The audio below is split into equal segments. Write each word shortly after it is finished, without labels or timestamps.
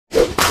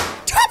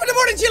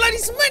morning to you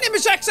ladies, my name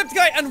is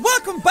Jacksepticeye and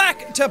welcome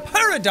back to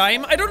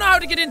Paradigm. I don't know how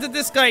to get into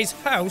this guy's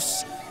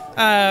house.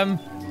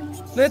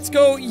 Let's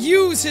go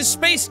use his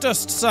space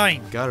dust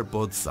sign. Got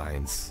both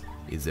signs.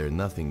 Is there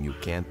nothing you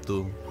can't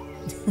do?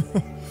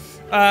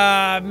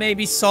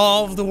 Maybe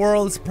solve the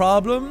world's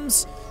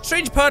problems?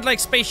 Strange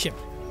pod-like spaceship.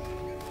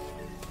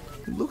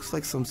 It looks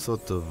like some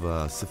sort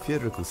of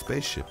spherical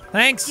spaceship.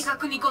 Thanks.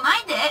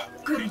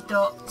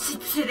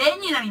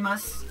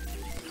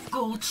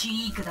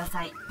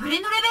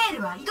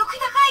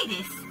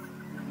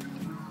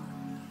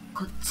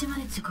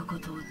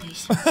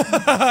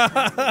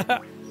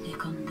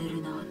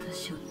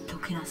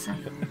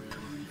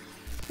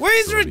 Why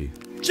is there a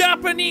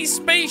Japanese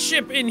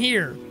spaceship in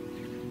here?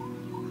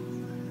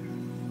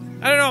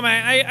 I don't know,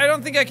 man. I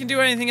don't think I can do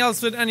anything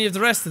else with any of the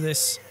rest of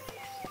this.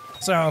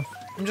 So,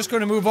 I'm just going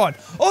to move on.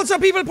 Also,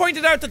 people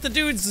pointed out that the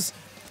dude's,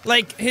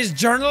 like, his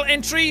journal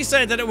entry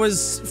said that it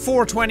was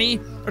 420,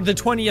 or the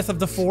 20th of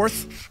the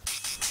 4th.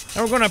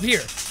 And we're going up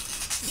here.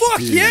 Fuck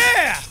dude,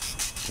 yeah!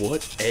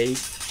 What a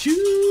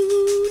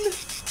tune!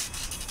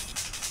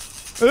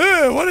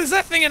 What is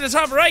that thing in the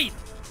top right?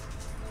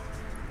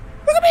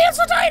 Look at me, it's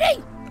so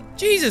tiny!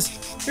 Jesus,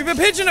 we have a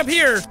pigeon up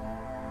here.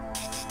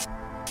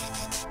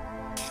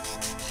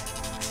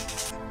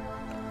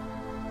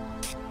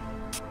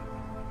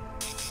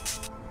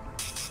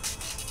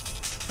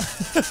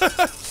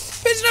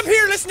 Pigeon up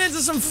here listening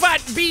to some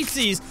fat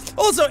beatsies.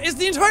 Also, is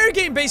the entire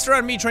game based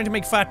around me trying to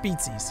make fat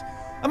beatsies?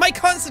 Am I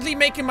constantly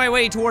making my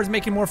way towards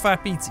making more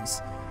fat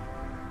beatsies?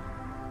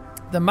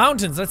 The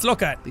mountains, let's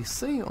look at. They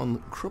say on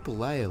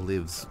Kropalaya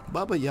lives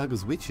Baba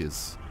Yaga's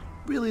witches.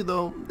 Really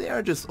though, they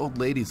are just old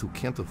ladies who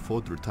can't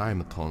afford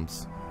retirement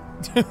homes.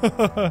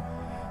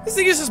 This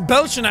thing is just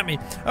belching at me.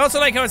 I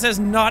also like how it says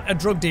not a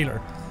drug dealer.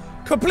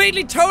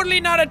 Completely, totally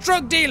not a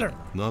drug dealer.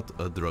 Not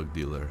a drug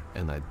dealer.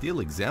 An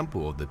ideal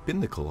example of the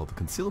pinnacle of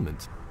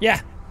concealment.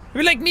 Yeah. It'd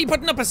be like me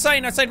putting up a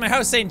sign outside my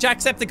house saying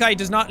Jacksepticeye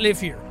does not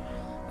live here.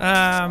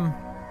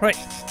 Right.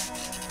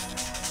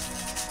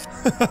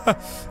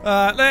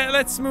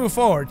 Let's move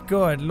forward.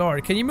 Good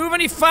lord. Can you move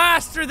any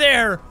faster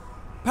there,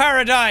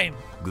 Paradigm?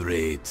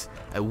 Great.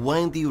 A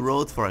windy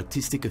road for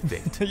artistic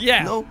effect.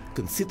 Yeah. No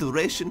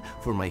consideration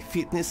for my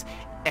fitness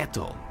at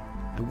all.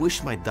 I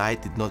wish my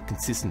diet did not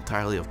consist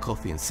entirely of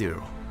coffee and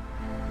cereal.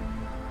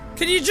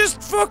 Can you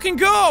just fucking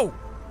go?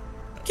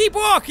 Keep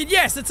walking,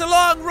 yes, it's a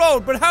long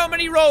road, but how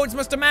many roads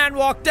must a man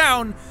walk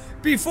down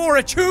before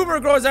a tumor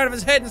grows out of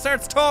his head and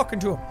starts talking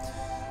to him?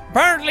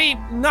 Apparently,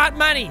 not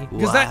many,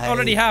 because that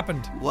already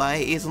happened. Why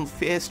isn't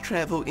fast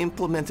travel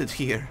implemented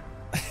here?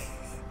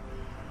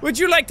 Would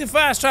you like to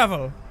fast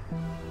travel?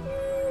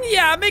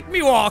 Yeah, make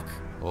me walk.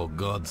 Oh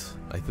god,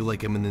 I feel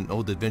like I'm in an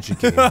old adventure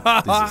game.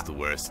 This is the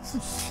worst.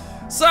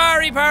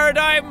 Sorry,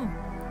 Paradigm,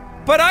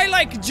 but I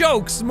like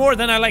jokes more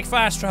than I like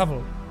fast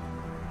travel.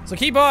 So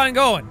keep on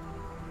going.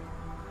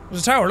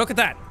 There's a tower, look at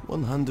that.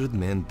 100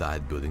 men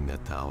died building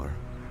that tower.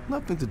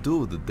 Nothing to do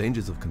with the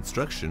dangers of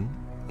construction.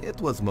 It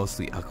was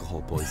mostly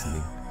alcohol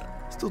poisoning.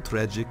 Still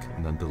tragic,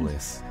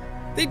 nonetheless.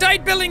 They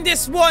died building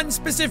this one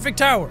specific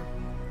tower.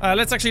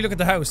 Let's actually look at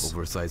the house.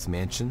 Oversized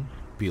mansion,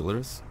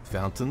 pillars,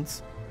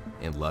 fountains,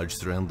 and large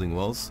surrounding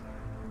walls.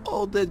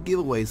 All dead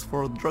giveaways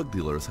for a drug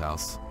dealer's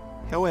house.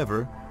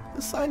 However,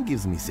 the sign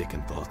gives me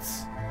second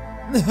thoughts.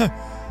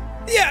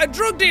 Yeah, a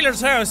drug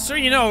dealer's house, or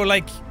you know,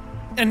 like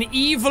an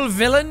evil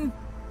villain.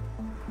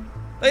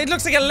 It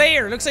looks like a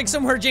lair. It looks like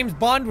somewhere James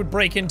Bond would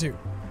break into.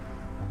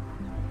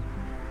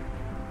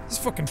 This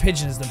fucking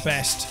pigeon is the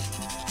best.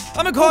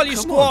 I'm gonna call you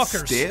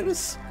squawkers.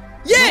 Stairs?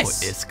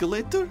 Yes! No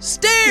escalator?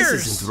 Stairs!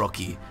 This isn't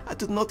Rocky. I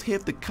do not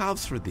have the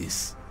calves for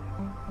this.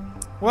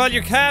 Well,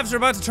 your calves are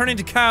about to turn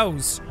into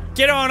cows.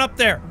 Get on up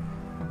there.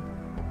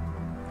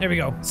 Here we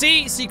go.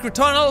 See? Secret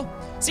tunnel.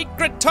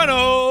 Secret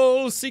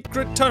tunnel.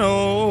 Secret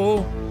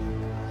tunnel.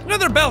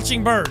 Another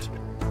belching bird.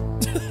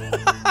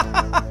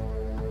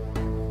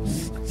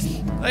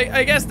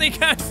 I guess they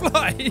can't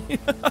fly.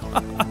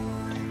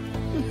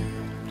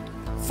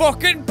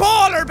 Fucking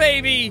baller,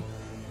 baby!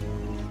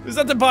 Is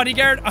that the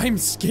bodyguard? I'm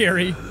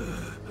scary.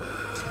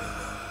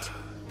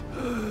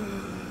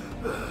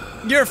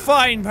 You're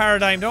fine,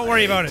 Paradigm. Don't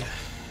worry about it.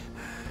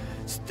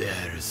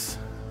 Stairs.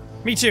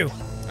 Me too.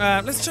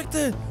 Let's check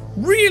the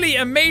really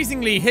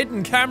amazingly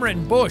hidden camera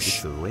in bush.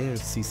 It's a rare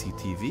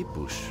CCTV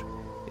bush.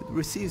 It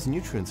receives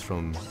nutrients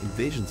from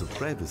invasions of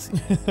privacy.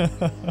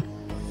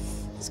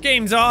 This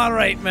game's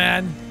alright,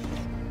 man.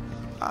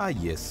 Ah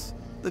yes,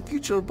 the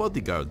future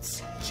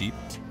bodyguards. Cheap,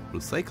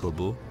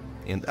 recyclable,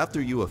 and after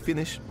you are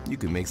finished, you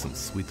can make some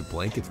sweet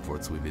blanket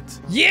forts with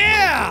it.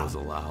 Yeah! No girls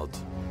allowed.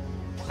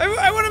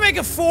 I want to make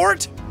a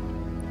fort.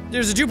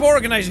 There's a dupe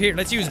organizer here,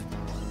 let's use it.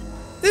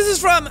 This is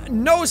from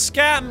No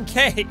Scam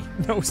K.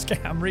 No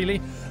scam,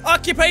 really.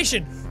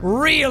 Occupation,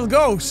 real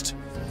ghost.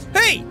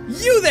 Hey,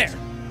 you there!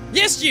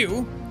 Yes,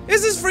 you!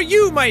 This is for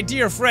you, my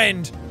dear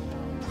friend.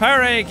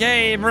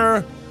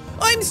 Paragamer.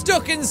 I'm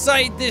stuck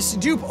inside this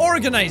dupe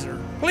organizer.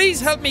 Please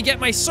help me get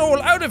my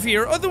soul out of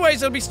here,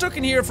 otherwise I'll be stuck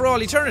in here for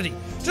all eternity.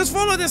 Just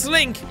follow this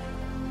link.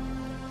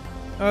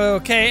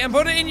 Okay, and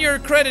put in your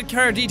credit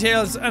card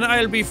details and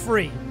I'll be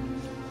free.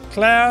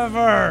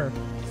 Clever.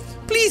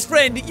 Please,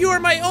 friend, you are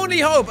my only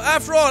hope.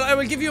 After all, I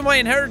will give you my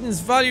inheritance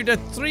valued at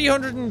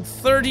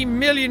 330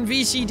 million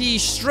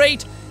VCD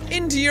straight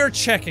into your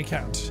check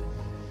account.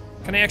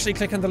 Can I actually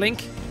click on the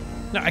link?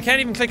 No, I can't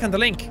even click on the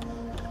link.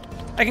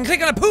 I can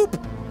click on a poop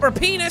or a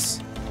penis.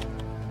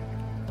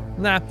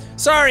 Nah,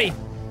 sorry.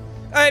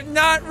 I'm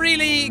not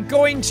really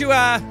going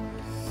to,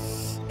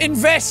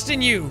 invest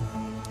in you.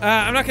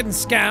 I'm not getting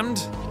scammed,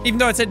 even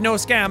though it said no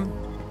scam.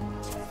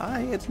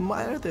 I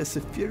admire their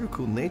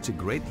spherical nature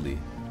greatly.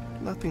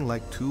 Nothing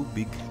like two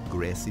big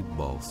grassy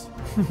balls.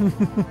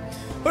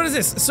 What is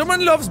this?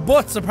 Someone loves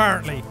butts,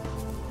 apparently.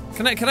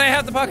 Can I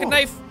have the pocket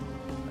knife?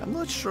 I'm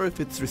not sure if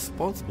it's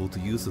responsible to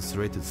use a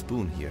serrated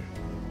spoon here.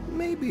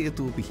 Maybe it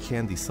will be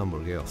handy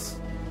somewhere else.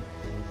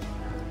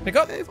 Pick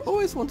up. I've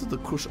always wanted a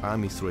Crush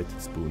Army serrated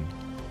spoon.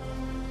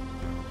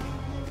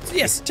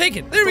 Yes, take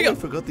it. There we go. I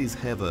forgot these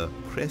have a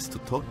press to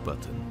talk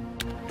button.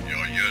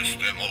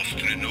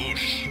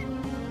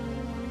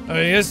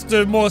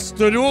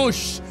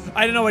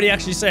 I don't know what he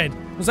actually said.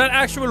 Was that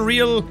actual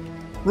real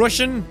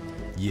Russian?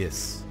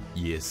 Yes,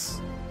 yes.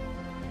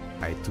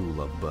 I too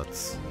love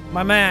butts.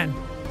 My man.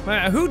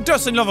 Who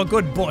doesn't love a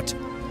good butt?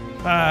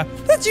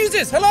 Let's use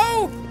this.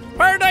 Hello?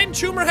 Paradigm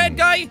tumor head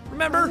guy,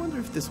 remember? I wonder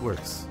if this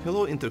works.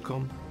 Hello,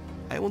 intercom.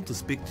 I want to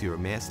speak to your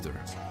master.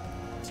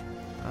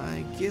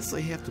 I guess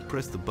I have to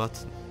press the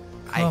button.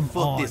 I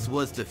thought this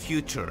was the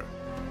future.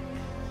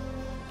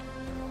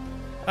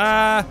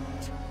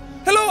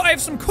 Hello, I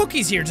have some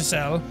cookies here to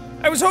sell.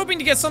 I was hoping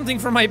to get something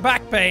for my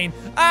back pain.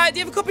 Do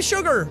you have a cup of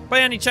sugar, by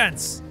any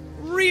chance?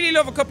 Really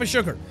love a cup of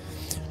sugar.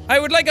 I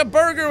would like a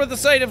burger with a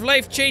side of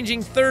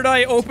life-changing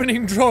third-eye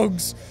opening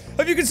drugs.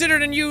 Have you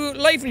considered a new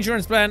life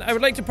insurance plan? I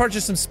would like to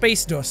purchase some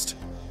space dust.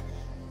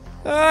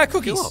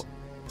 Cookies. Hello.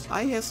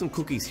 I have some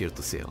cookies here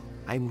to sell.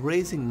 I'm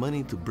raising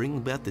money to bring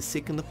about the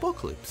second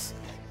apocalypse.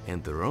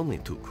 And there are only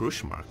 2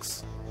 crush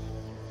marks.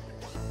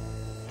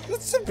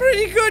 That's a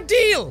pretty good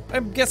deal. I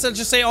guess I'll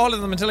just say all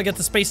of them until I get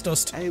the space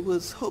dust. I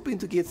was hoping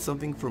to get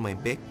something for my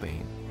back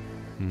pain.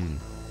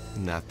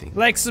 Nothing.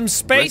 Like some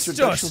space Breast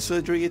reduction dust.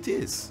 surgery it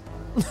is.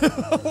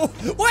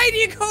 Why do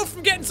you go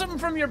from getting something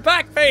from your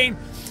back pain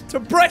to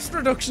breast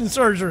reduction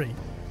surgery?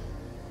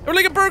 Or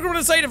like a burger with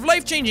a side of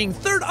life-changing,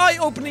 third-eye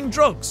opening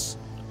drugs.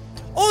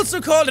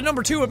 Also called a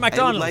number 2 at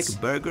McDonald's. I would like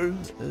a burger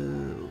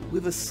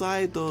with a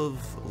side of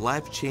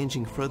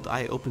life-changing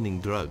third-eye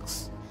opening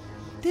drugs.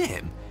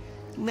 Damn.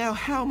 Now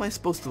how am I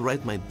supposed to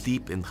write my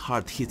deep and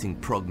hard-hitting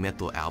prog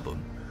metal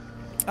album?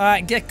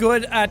 Get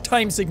good at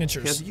time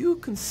signatures. Have you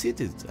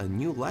considered a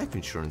new life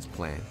insurance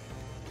plan?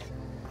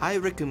 I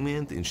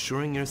recommend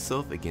insuring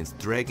yourself against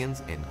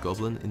dragons and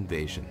goblin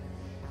invasion.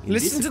 In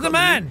Listen to the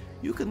economy, man!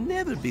 You can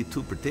never be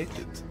too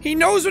protected. He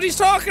knows what he's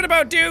talking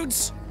about,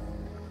 dudes!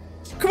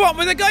 Come on,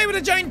 will the guy with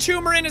a giant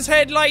tumor in his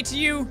head lie to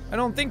you? I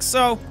don't think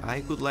so.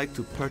 I would like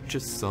to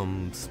purchase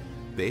some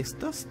space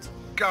dust.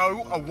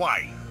 Go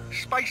away.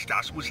 Space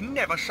dust was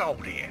never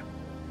sold here.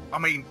 I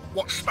mean,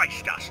 what's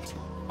space dust?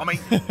 I mean,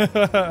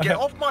 get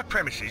off my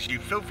premises, you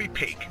filthy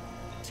pig.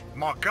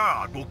 My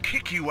guard will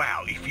kick you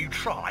out if you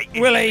try.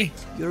 Willie.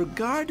 Your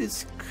guard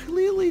is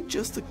clearly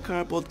just a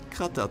cardboard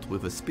cutout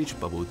with a speech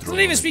bubble It's thrown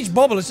not even on a speech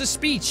bubble, it's just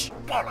speech.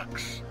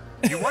 Bollocks.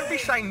 You won't be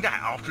saying that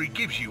after he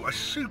gives you a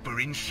super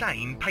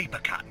insane paper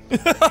cut.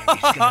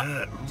 It's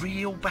gonna hurt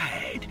real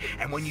bad,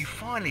 and when you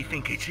finally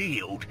think it's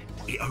healed,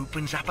 it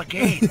opens up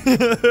again.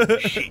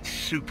 Shit's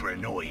super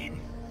annoying.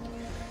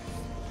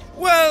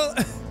 Well,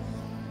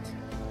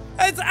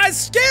 as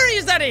scary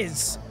as that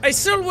is, I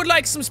still would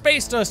like some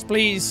space dust,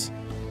 please.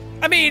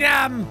 I mean,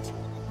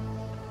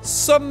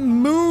 some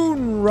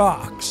moon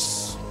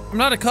rocks. I'm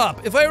not a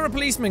cop. If I were a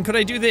policeman, could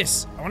I do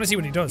this? I want to see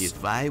what he does.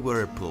 If I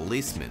were a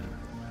policeman,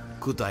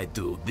 could I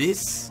do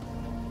this?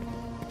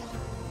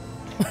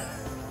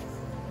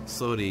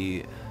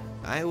 Sorry,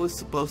 I was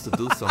supposed to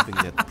do something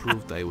that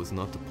proved I was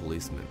not a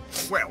policeman.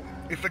 Well,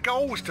 if the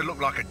goal was to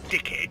look like a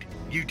dickhead,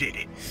 you did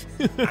it.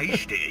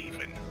 Aced it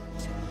even.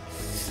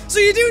 So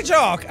you do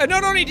talk, and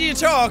not only do you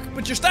talk,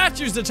 but your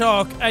statues to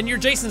talk, and you're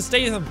Jason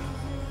Statham.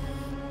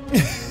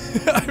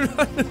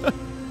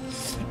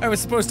 I was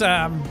supposed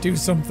to do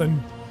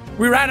something.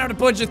 We ran out of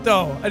budget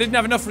though. I didn't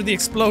have enough for the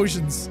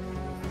explosions.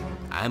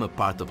 I'm a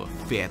part of a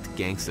fat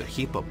gangster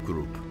hip-hop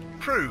group.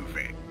 Prove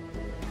it.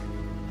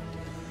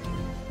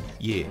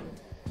 Yeah.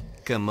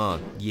 Come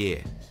on, yeah.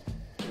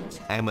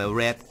 I'm a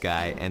rap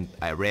guy, and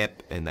I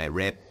rap, and I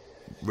rapping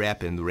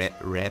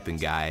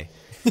guy.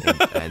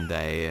 And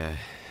I,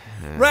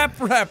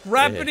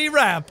 Rappity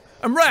rap.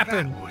 I'm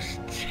rapping. That was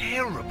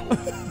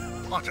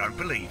terrible. I don't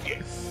believe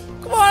you.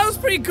 Come on, that was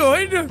pretty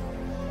good.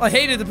 I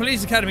hated the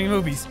Police Academy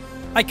movies.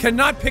 I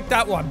cannot pick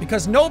that one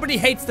because nobody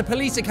hates the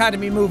Police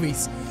Academy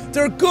movies.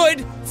 They're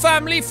good,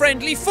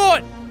 family-friendly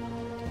fun.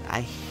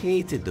 I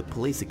hated the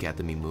Police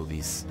Academy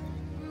movies.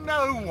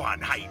 No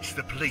one hates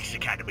the Police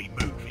Academy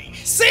movies.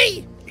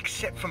 See?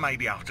 Except for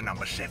maybe after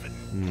number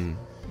 7.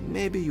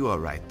 Maybe you are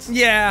right.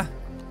 Yeah.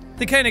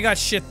 They kinda got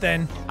shit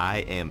then. I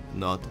am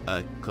not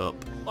a cop.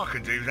 I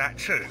can do that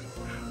too.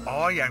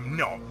 I am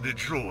not the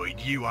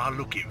droid you are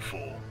looking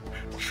for.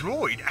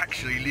 Droid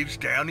actually lives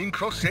down in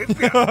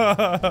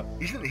Crossevia.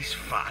 Isn't this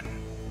fun?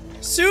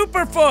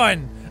 Super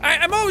fun!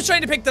 I'm always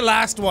trying to pick the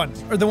last one,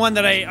 or the one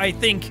that I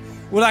think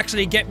will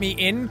actually get me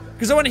in,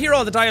 because I want to hear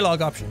all the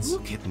dialogue options.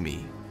 Look at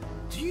me.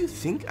 Do you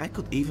think I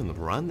could even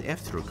run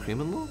after a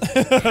criminal?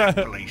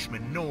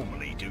 Policemen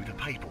normally do the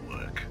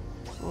paperwork.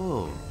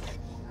 Oh,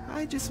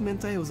 I just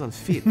meant I was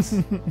unfit.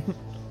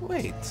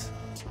 Wait,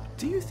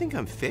 do you think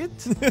I'm fit?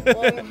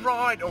 All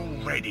right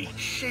already.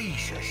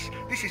 Jesus,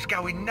 this is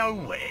going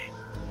nowhere.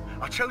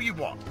 I tell you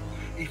what,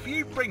 if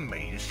you bring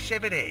me the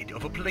severed head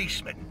of a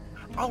policeman,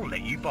 I'll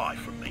let you buy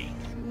from me.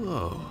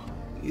 Whoa,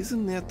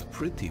 isn't that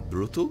pretty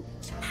brutal?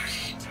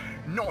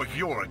 Not if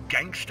you're a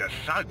gangster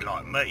thug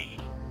like me.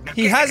 Now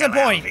He get has the a hell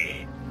out point. of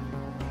here.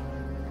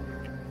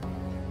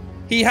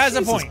 He has a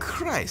Jesus point.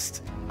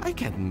 Christ, I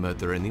can't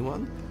murder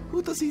anyone.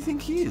 Who does he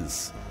think he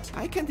is?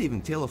 I can't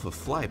even tell if a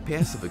fly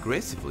passive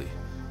aggressively.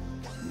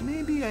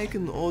 Maybe I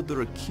can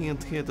order a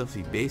canned head of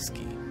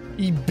Ibeski.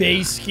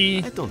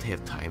 Ibeski. I don't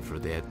have time for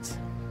that.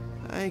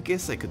 I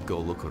guess I could go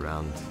look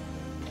around.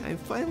 I'm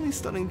finally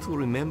starting to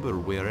remember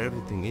where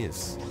everything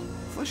is.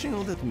 Flushing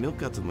all that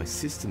milk out of my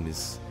system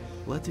is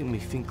letting me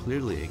think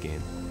clearly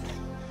again.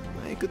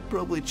 I could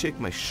probably check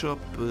my shop,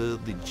 the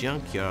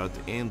junkyard,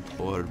 and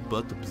or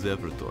Butt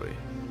Observatory.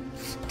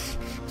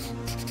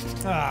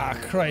 Ah,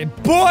 cry.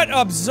 Butt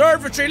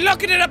Observatory!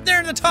 Look at it up there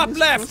in the top Yes,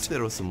 left! plus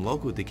there were some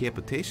local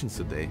decapitations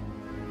today.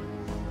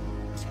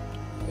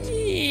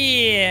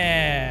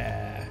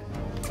 Yeah.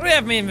 What do we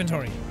have in my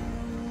inventory?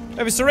 I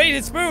have a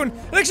serrated spoon.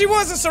 It actually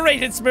was a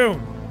serrated spoon.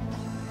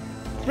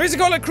 Where's it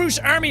called a Crush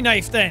army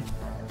knife then?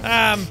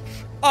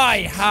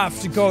 I have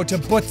to go to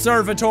Butt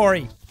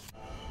Observatory.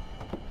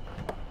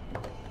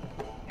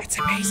 It's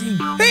amazing.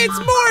 It's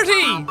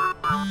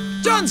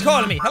Morty! John's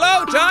calling me.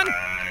 Hello, John?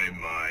 Hey,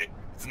 mate.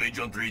 It's me,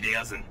 John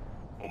 3000.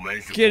 I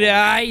managed to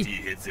G'day. get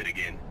your headset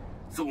again.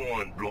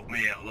 Someone blocked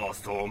me out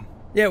last time.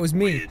 Yeah, it was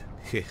me.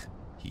 Weird.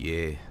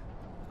 Yeah,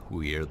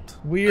 weird.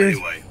 Weird.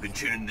 Anyway, been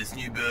tuning this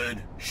new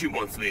bird. She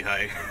wants me,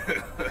 hey.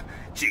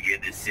 Check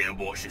out this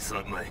soundboard she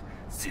sent me.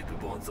 Super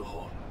bonds are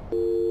hot.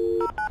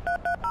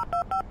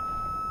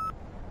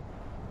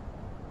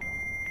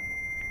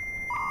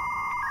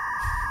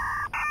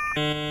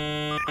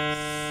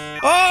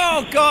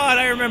 Oh god,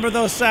 I remember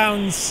those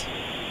sounds.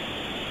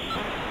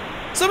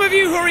 Some of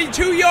you who are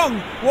too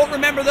young won't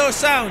remember those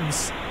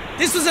sounds.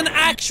 This was an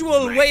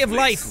actual way of Makes me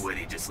life.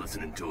 sweaty just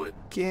listening to it.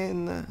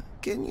 Can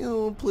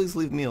you please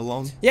leave me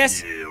alone?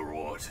 Yes. Yeah,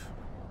 right.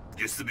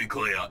 Just to be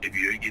clear, if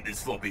you don't get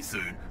this floppy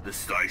soon, the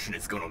station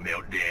is gonna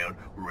melt down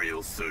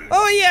real soon.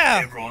 Oh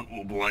yeah. Everyone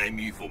will blame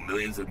you for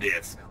millions of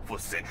deaths for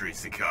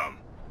centuries to come.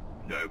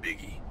 No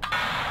biggie.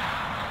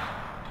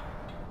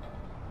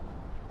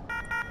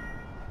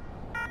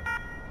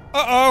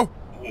 Uh-oh.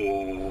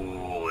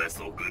 Oh, that's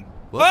not good.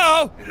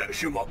 Uh-oh. It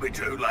actually might be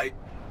too late.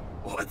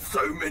 I had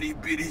so many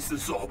biddies to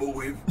cyber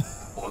with.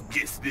 I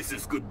guess this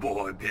is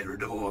goodbye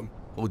paradigm.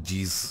 Oh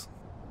jeez.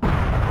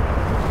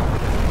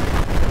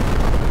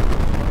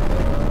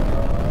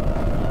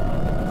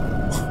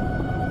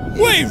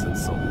 Wait. It isn't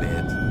so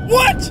bad.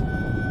 What?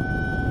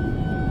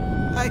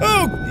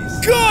 Oh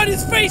This- god,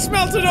 his face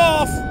melted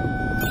off.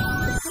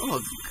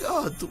 Oh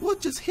god, what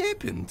just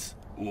happened?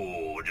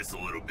 Oh, just a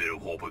little bit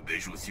of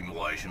hyper-visual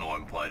simulation I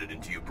implanted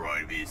into your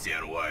brain via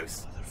sound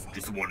waves.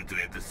 Just wanted to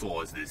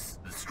emphasize this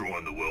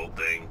destroying the world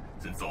thing,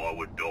 since I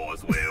would die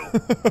as well.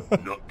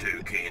 Not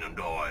too keen on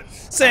dying. I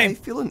Same.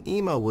 feel an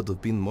email would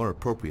have been more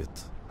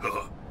appropriate.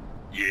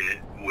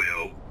 Yeah,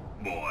 well,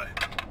 bye.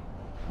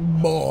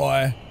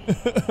 Boy.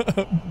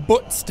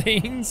 Butt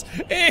stains.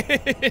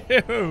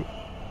 Ew.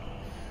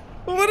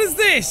 What is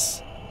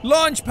this?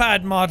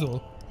 Launchpad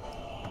model.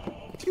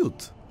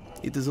 Cute.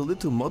 It is a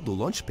little model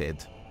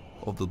launchpad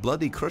of the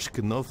bloody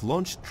Krushkinov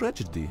launch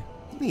tragedy.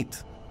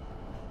 Neat.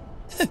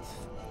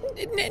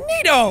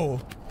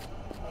 Neato.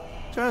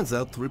 Turns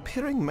out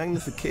repairing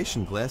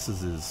magnification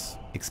glasses is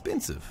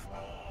expensive.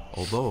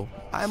 Although,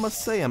 I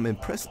must say I'm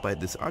impressed by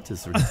this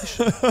artist's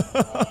rendition.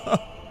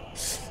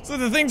 So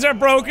the things are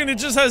broken, it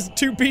just has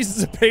two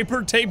pieces of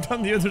paper taped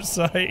on the other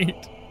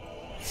side.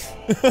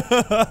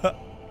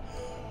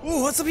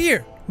 Ooh, what's up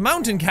here?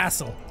 Mountain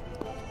castle.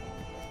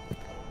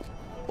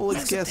 Oleg's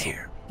What's up castle.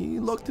 there? He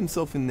locked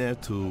himself in there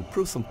to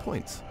prove some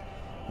points.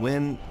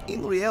 When,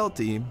 in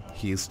reality,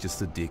 he is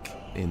just a dick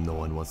and no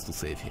one wants to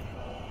save him.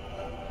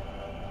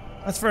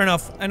 That's fair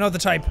enough. I know the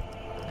type.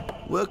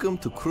 Welcome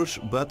to Krush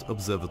Butt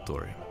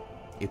Observatory.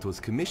 It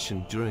was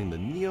commissioned during the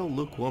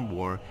Neo-Lukewarm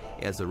War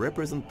as a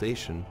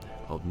representation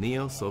of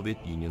Neo-Soviet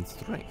Union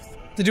strength.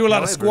 They do a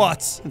lot of However,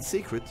 squats. In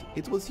secret,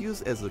 it was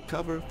used as a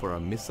cover for a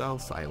missile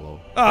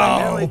silo, Oh.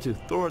 primarily to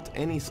thwart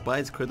any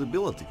spy's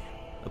credibility.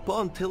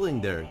 Upon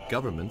telling their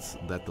governments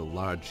that the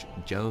large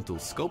genital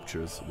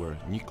sculptures were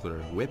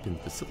nuclear weapon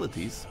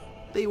facilities,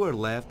 they were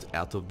left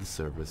out of the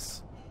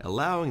service,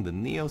 allowing the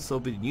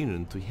Neo-Soviet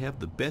Union to have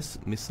the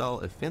best missile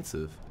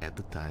offensive at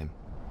the time.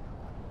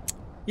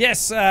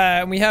 Yes,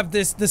 we have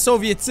the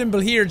Soviet symbol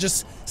here,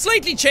 just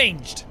slightly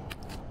changed.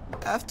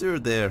 After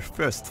their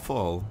first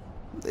fall,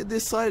 they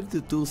decided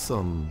to do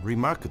some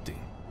remarketing.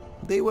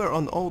 They were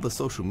on all the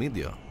social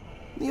media.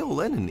 Neo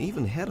Lenin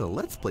even had a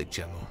Let's Play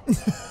channel.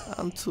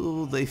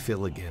 Until they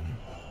fell again.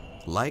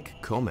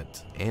 Like,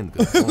 comment, and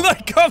conform.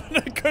 Like,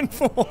 comment, and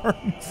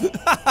conform.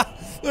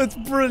 That's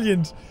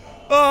brilliant.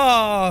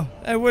 Oh,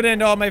 I would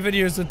end all my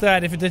videos with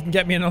that if it didn't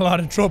get me in a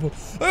lot of trouble.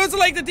 I also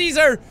like that these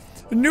are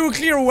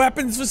nuclear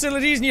weapons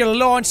facilities and you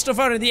launch stuff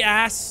out of the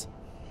ass.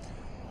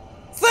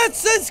 So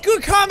that's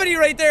good comedy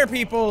right there,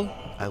 people.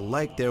 I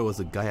like there was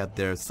a guy out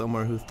there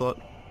somewhere who thought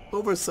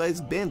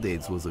oversized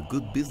band-aids was a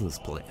good business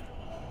plan.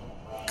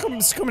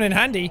 It's coming in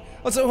handy.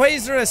 Also, why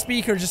is there a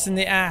speaker just in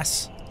the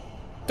ass?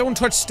 Don't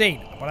touch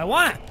state, but I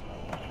wanna.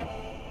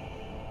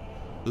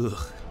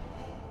 Ugh,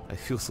 I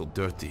feel so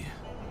dirty.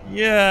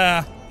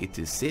 Yeah. It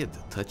is said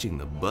touching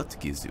the butt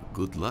gives you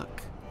good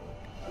luck.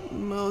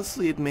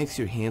 Mostly it makes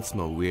your hand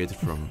smell weird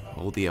from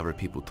all the other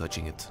people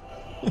touching it.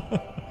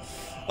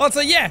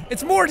 Also, yeah,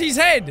 it's Morty's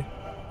head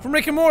from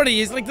Rick and Morty.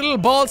 He's like the little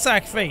ball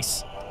sack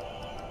face.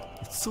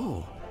 It's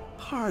so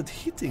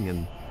hard-hitting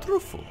and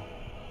truthful.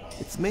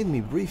 It's made me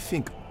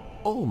rethink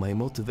all my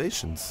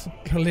motivations.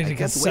 Political I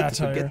can't satire. wait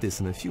to forget this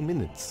in a few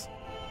minutes.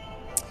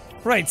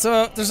 Right,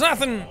 so there's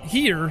nothing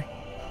here,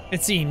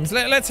 it seems.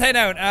 Let's head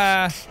out.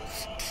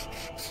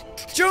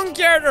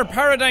 Junkyard or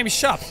Paradigm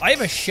Shop? I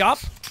have a shop.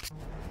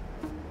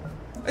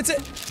 It's a...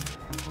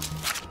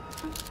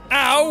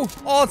 Ow!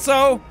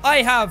 Also,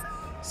 I have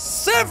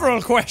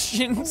several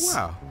questions. Oh,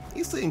 wow,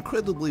 it's an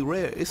incredibly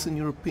rare Eastern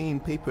European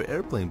paper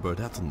airplane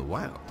bird out in the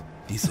wild.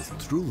 This is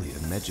truly a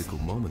magical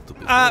moment to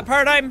behold.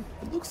 Paradigm.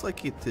 It looks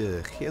like it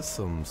has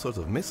some sort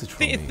of message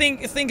from me. I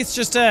think it's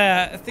just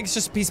a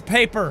piece of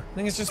paper. I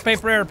think it's just a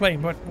paper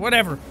airplane, but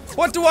whatever.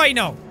 What do I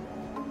know?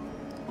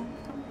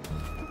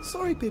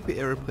 Sorry, paper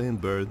airplane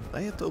bird.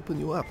 I had to open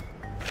you up.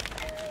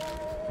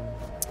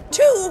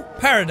 2.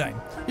 Paradigm.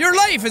 Your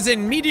life is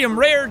in medium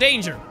rare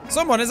danger.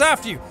 Someone is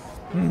after you.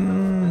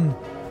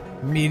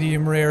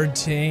 Medium rare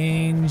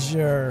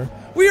danger.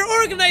 We are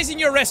organizing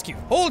your rescue.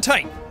 Hold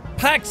tight.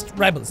 Paxed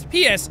Rebels.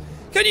 P.S.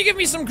 Can you give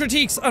me some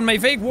critiques on my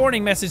vague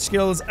warning message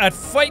skills at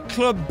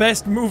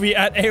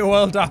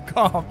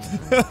fightclubbestmovie@aol.com?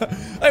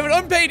 I'm an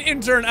unpaid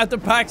intern at the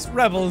Pax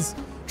Rebels,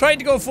 trying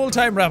to go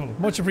full-time rebel.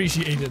 Much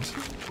appreciated.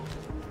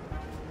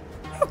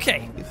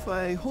 Okay. If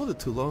I hold it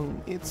too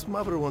long, its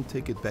mother won't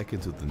take it back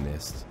into the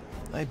nest.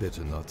 I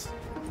better not.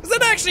 Is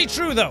that actually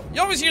true, though?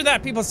 You always hear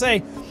that. People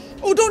say,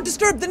 oh, don't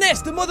disturb the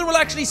nest. The mother will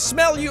actually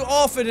smell you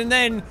off it and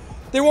then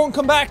they won't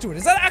come back to it.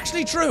 Is that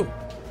actually true?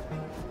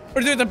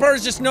 Or do the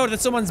birds just know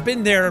that someone's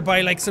been there by,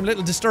 like, some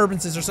little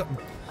disturbances or something?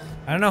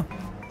 I don't know.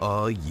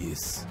 Oh,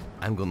 yes.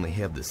 I'm gonna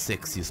have the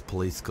sexiest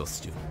police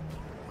costume.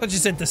 I thought you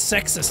said the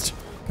sexist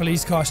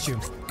police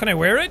costume. Can I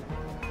wear it?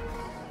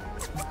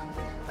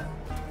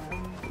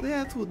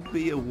 That would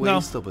be a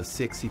waste of a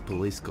sexy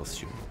police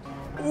costume.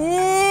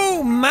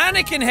 Ooh,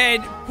 mannequin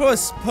head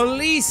plus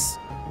police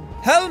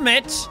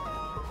helmet.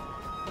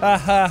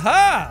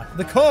 Ha!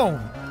 The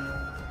cone.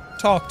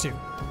 Talk to.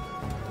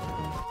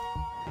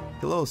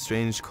 Hello,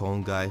 strange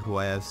cone guy who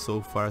I have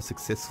so far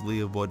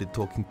successfully avoided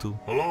talking to.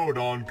 Hello,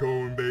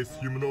 non-cone-based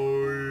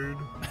humanoid.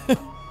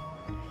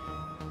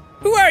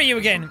 Who are you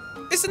again?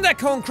 Isn't that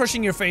cone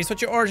crushing your face?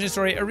 What's your origin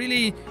story? I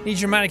really need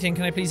your mannequin.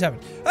 Can I please have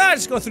it?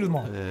 Just go through them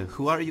all.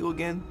 Who are you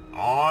again?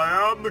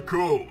 I am the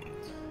cone.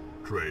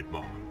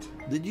 Trademarked.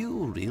 Did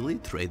you really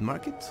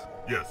trademark it?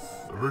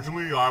 Yes,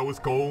 originally I was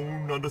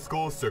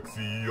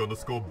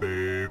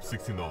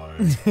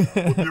cone_sexy_babe69,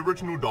 but the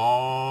original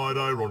died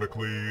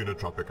ironically in a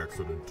traffic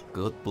accident.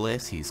 God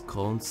bless his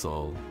cone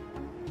soul.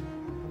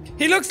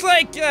 He looks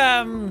like,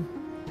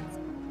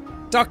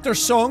 Dr.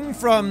 Sung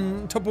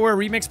from Tupperware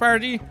Remix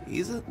Party.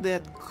 Isn't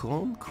that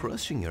cone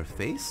crushing your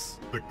face?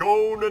 The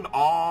cone and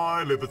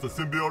I live as a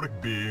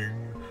symbiotic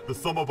being, the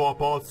sum of our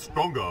parts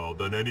stronger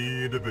than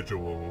any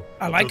individual.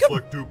 I like Just him.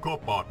 like two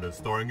co-partners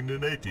starring in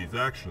an 80s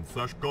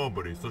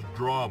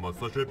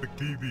action/comedy/drama/epic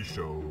TV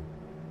show.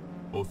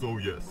 Also,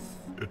 yes,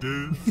 it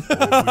is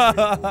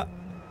painful.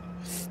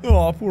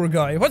 Oh, poor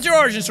guy. What's your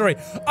origin story?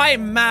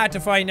 I'm mad to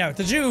find out.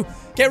 Did you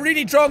get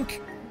really drunk,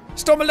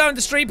 stumble down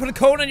the street, put a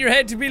cone on your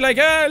head to be like,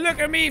 look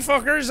at me,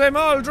 fuckers, I'm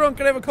all drunk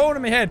and I have a cone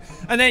on my head.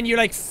 And then you,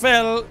 like,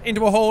 fell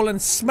into a hole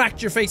and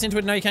smacked your face into it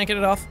and now you can't get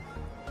it off?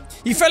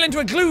 You fell into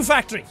a glue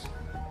factory.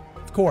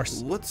 Of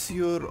course. What's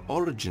your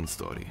origin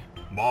story?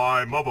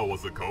 My mother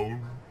was a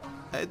cone.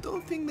 I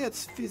don't think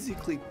that's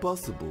physically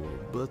possible,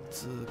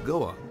 but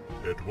go on.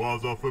 It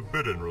was a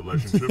forbidden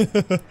relationship.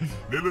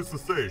 Needless to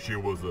say, she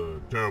was a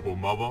terrible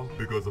mother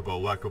because of her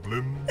lack of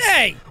limbs.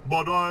 Hey!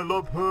 But I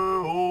love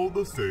her all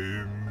the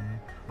same.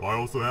 I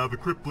also have a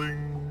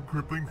crippling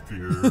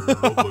fear of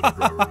little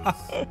drivers.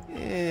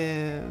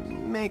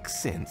 Makes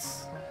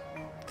sense.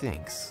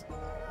 Thanks.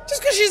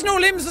 Just because she has no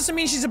limbs doesn't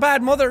mean she's a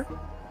bad mother.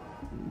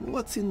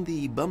 What's in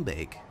the bum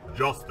bag?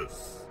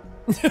 Justice.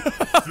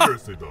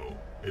 Seriously though,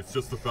 it's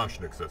just a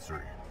fashion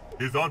accessory.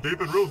 These aren't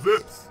even real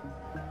zips.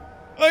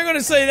 I'm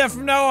gonna say that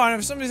from now on.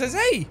 If somebody says,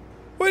 hey,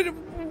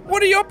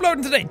 What are you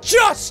uploading today?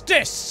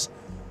 Justice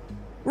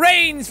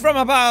reigns from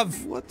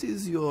above. What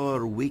is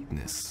your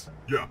weakness?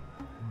 Yeah,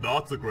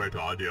 that's a great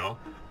idea.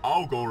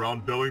 I'll go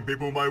around telling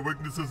people my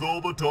weaknesses all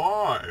the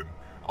time.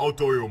 I'll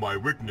tell you my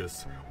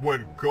weakness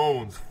when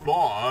cones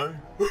fly.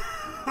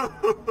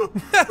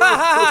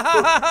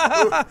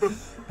 I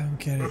don't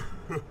get it.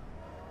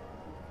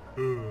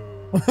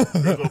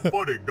 He's a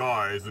funny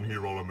guy, isn't he,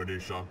 Roller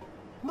Manisha?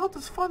 Not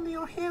as funny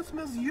or handsome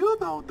as you,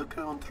 though, the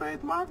Cone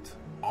trademarked.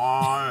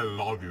 I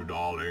love you,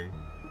 darling.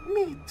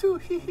 Me too,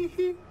 hee hee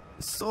hee.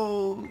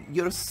 So,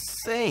 you're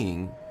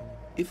saying,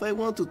 if I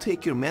want to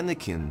take your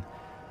mannequin,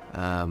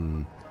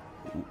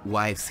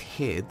 wife's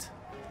head,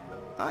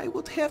 I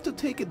would have to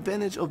take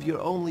advantage of your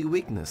only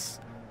weakness,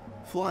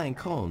 flying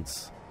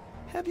cones.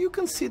 Have you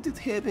considered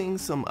having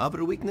some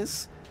other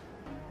weakness?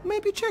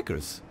 Maybe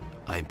checkers?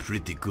 I'm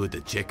pretty good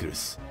at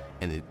checkers,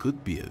 and it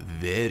could be a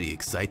very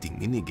exciting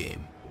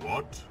minigame.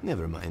 What?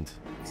 Never mind.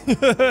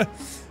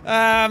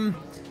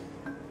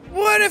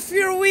 What if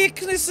your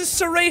weakness is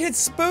serrated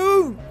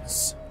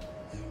spoons?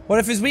 What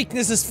if his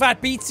weakness is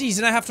fat beatsies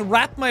and I have to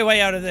rap my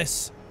way out of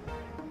this?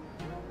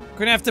 I'm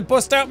gonna have to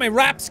bust out my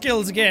rap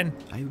skills again.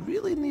 I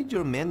really need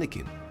your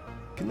mannequin.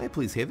 Can I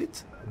please have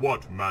it?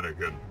 What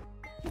mannequin?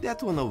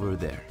 That one over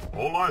there.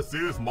 All I see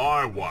is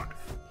my wife.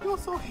 You're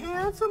so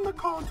handsome, the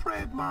Cone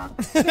trademark.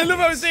 I love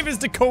how his name is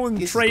the Cone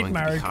This is going to be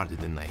trademark. harder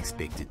than I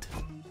expected.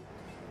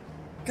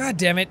 God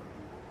damn it.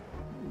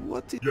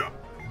 What is... Yeah.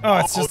 Oh,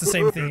 it's just the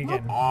same thing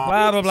again.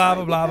 Blah blah blah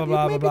blah blah blah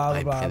blah blah blah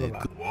I'm blah kinda blah.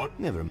 good. What?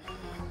 Never mind.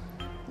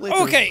 Later.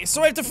 Okay,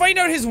 so I have to find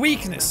out his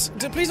weakness.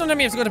 Please don't tell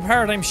me I have to go to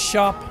Paradigm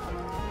Shop.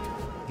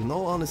 In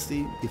all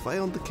honesty, if I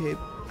owned the cape,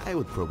 I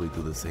would probably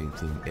do the same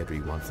thing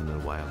every once in a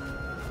while.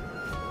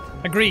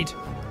 Agreed.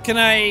 Can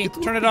I It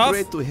would turn it be off?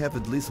 great to have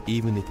at least,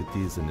 even if it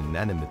is an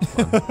inanimate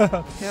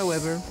one.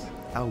 However,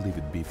 I'll leave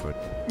it be for...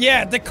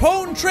 Yeah, the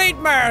Cone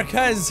trademark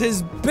has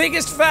his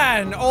biggest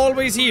fan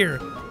always here.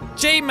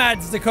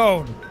 J-Mads the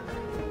Cone.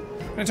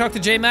 Can I talk to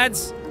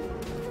J-Mads?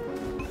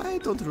 I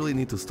don't really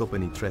need to stop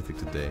any traffic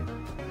today.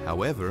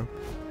 However,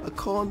 a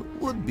cone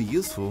would be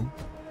useful.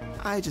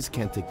 I just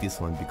can't take this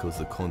one because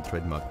the cone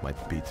trademark might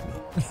beat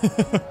me.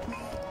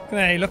 Can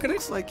I look at it?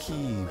 Looks like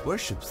he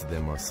worships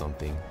them or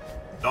something.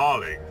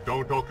 Darling,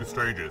 don't talk to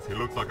strangers. He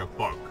looks like a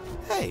thug.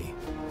 Hey,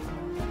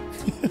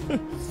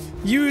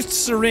 Used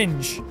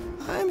syringe.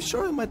 I'm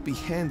sure it might be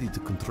handy to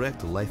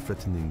contract a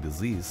life-threatening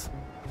disease,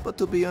 but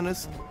to be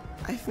honest,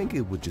 I think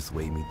it would just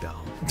weigh me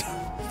down.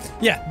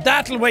 Yeah,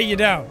 that'll weigh you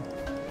down.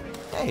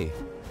 Hey,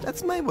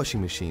 that's my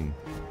washing machine.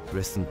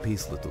 Rest in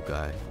peace, little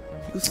guy.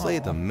 You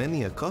slayed on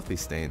many a coffee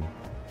stain.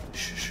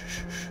 Shh, shh, shh,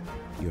 shh.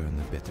 You're in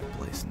a better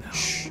place now.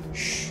 Shh,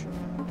 shh,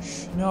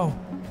 shh. No,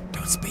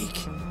 don't speak.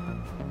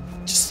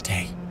 Just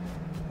stay.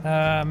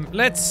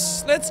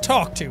 Let's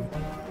talk to.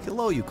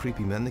 Hello, you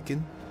creepy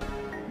mannequin.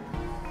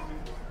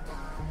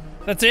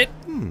 That's it?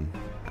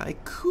 I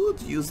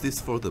could use this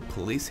for the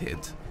police head.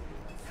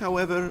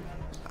 However,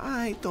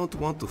 I don't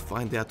want to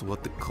find out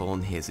what the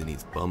cone has in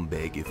his bum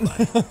bag if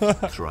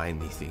I try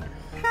anything.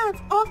 Hands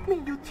off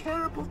me, you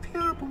terrible,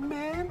 terrible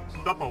man.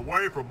 Step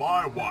away from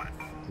my wife.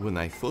 When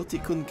I thought he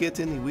couldn't get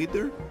any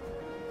weirder,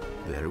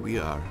 there we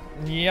are.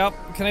 Yep.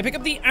 Can I pick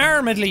up the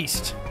arm at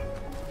least?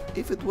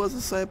 If it was a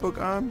cyborg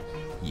arm,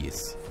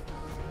 yes,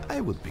 I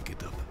would pick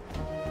it up.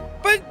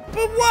 But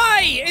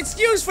why? It's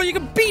useful. You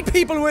can beat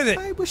people with it.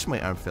 I wish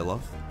my arm fell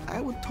off. I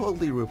would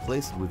totally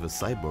replace it with a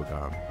cyborg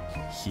arm.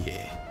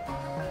 Yeah.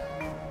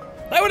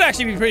 That would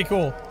actually be pretty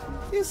cool.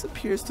 This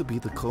appears to be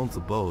the cone's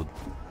abode.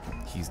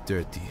 He's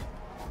dirty.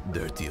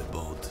 Dirty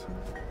abode.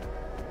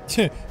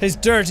 His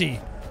dirty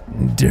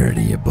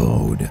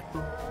abode.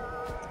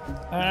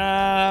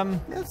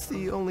 That's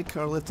the only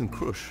car left in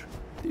Crush.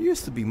 There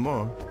used to be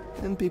more,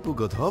 and people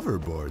got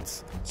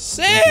hoverboards. And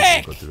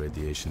Sick! people got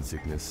radiation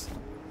sickness.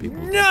 People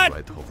Not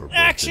ride hoverboards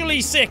actually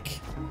and- sick.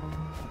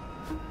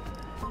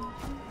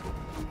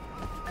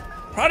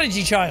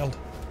 Prodigy child.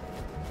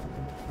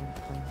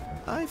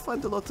 I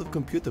find a lot of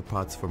computer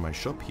parts for my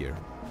shop here,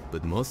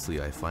 but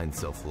mostly I find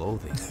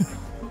self-loathing.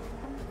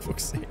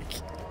 Fuck's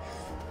sake.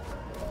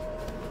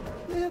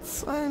 That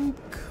sign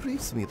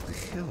creeps me the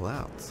hell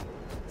out.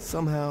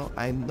 Somehow,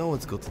 I know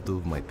it's got to do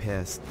with my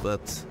past,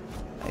 but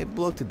I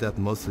blocked it out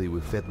mostly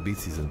with fat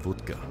beatsies and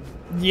vodka.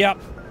 Yep.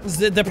 It's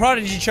the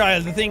prodigy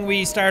child, the thing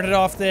we started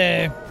off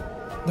the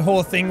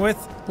whole thing with.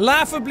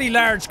 Laughably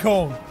large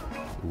cone.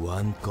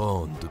 One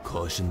cone to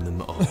caution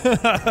them all.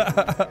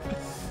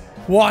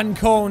 One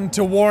cone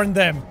to warn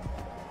them.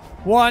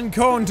 One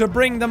cone to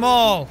bring them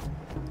all.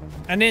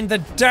 And in the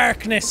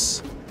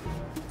darkness,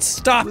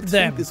 stop Would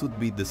them. think this would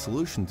be the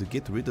solution to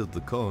get rid of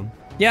the cone,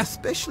 Yeah.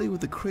 especially with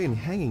the crane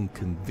hanging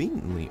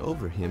conveniently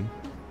over him,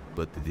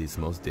 but it is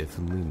most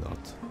definitely not.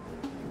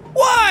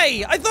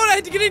 Why? I thought I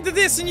had to get into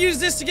this and use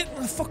this to get.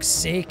 Oh, fuck's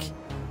sake.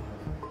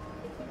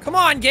 Come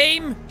on,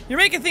 game. You're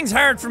making things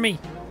hard for me.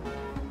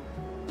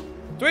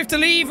 Do I have to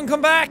leave and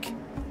come back?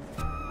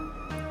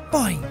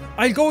 Fine.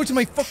 I'll go to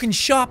my fucking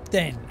shop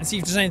then and see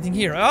if there's anything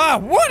here. Ah,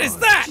 what is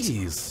that?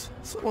 Jeez,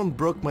 someone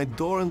broke my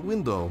door and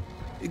window.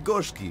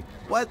 Igorski,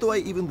 why do I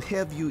even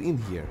have you in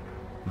here?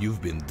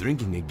 You've been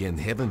drinking again,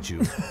 haven't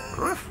you?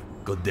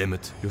 God damn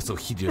it, you're so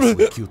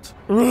hideously cute.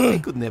 I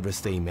could never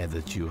stay mad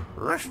at you.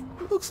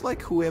 Looks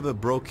like whoever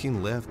broke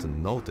in left a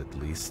note at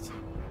least.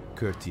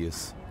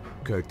 Courteous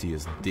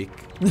dick.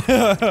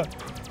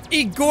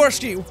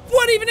 Igorski,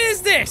 what even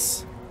is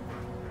this?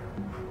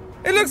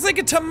 It looks like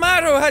a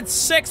tomato had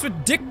sex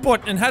with Dick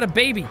Butt and had a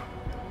baby.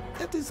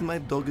 That is my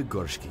dog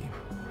Igorski.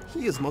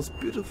 He is most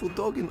beautiful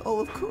dog in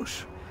all of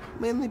Kush.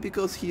 Mainly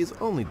because he is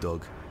only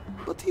dog.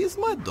 But he is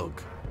my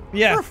dog.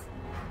 Yeah. Ruff.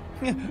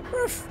 Yeah,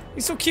 Ruff.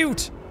 He's so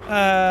cute. Use.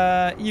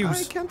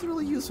 I can't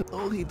really use him.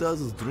 All he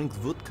does is drink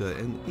vodka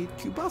and eat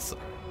kielbasa.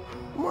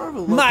 More of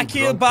a My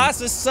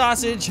kielbasa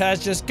sausage has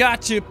just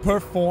got to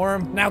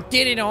perform. Now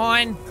get it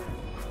on.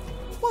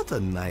 What a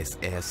nice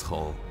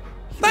asshole.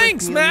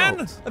 Thanks,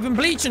 man. I've been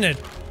bleaching it.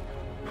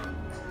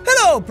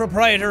 Hello,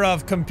 proprietor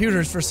of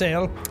computers for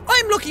sale.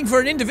 I'm looking for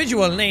an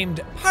individual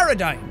named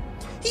Paradigm.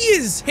 He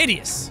is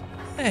hideous.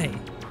 Hey,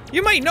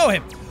 you might know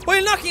him.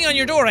 While knocking on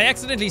your door, I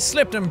accidentally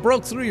slipped and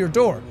broke through your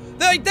door.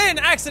 I then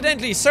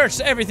accidentally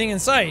searched everything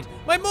inside.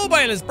 My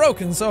mobile is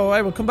broken, so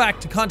I will come back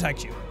to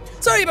contact you.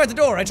 Sorry about the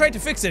door, I tried to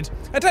fix it.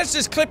 I attached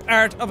this clip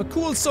art of a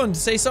cool sun to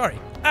say sorry.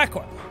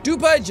 Aqua,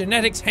 Dupa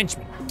Genetics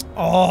Henchman.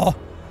 Oh,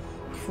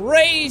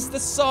 praise the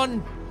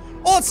sun.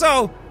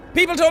 Also,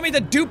 people told me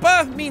that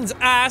Dupa means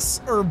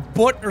ass or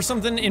butt or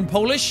something in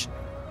Polish.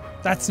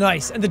 That's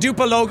nice. And the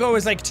Dupa logo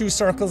is like two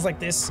circles like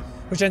this,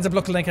 which ends up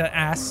looking like an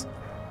ass.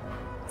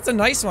 It's a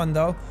nice one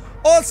though.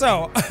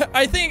 Also,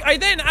 I think I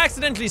then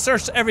accidentally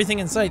searched everything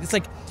inside. It's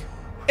like,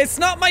 it's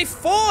not my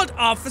fault,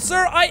 officer.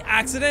 I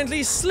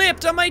accidentally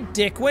slipped and my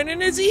dick went in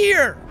his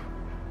ear.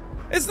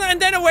 It's not,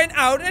 and then it went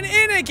out and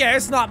in again.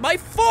 It's not my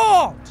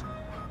fault.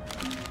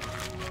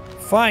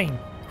 Fine,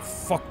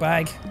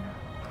 fuckbag.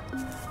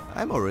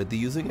 I'm already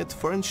using it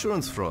for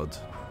insurance fraud.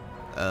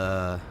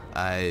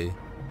 I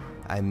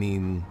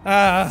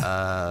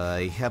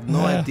have no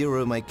idea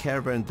where my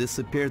caravan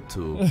disappeared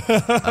to.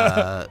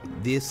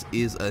 This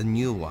is a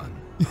new one.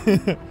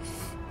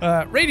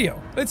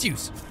 Radio, let's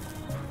use.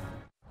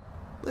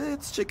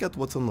 Let's check out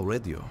what's on the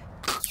radio.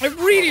 I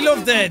really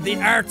love the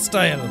art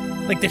style.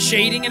 Like the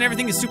shading and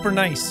everything is super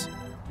nice.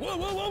 Whoa,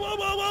 whoa, whoa, whoa,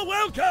 whoa, whoa,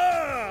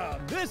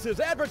 welcome! This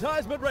is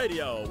Advertisement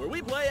Radio, where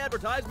we play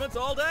advertisements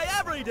all day,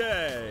 every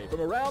day.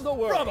 From around the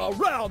world.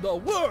 From around the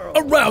world.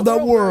 Around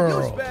the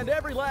world. You spend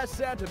every last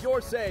cent of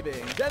your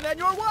savings, and then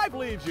your wife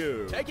leaves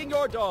you. Taking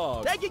your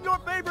dog. Taking your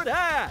favorite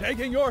hat.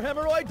 Taking your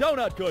hemorrhoid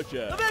donut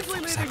cushion. Eventually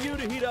leaving you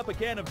to heat up a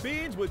can of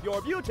beans with your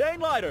butane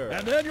lighter.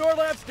 And then you're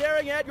left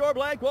staring at your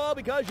blank wall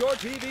because your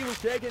TV was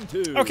taken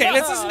too. Okay,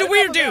 let's listen to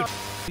Weird Dude.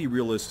 Be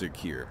realistic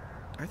here.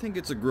 I think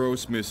it's a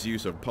gross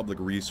misuse of public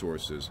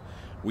resources.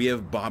 We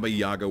have Baba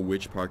Yaga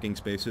witch parking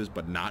spaces,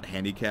 but not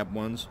handicap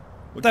ones.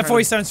 What That kind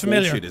voice of sounds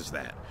familiar. bullshit is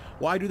that?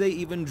 Why do they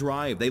even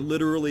drive? They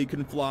literally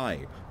can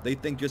fly. They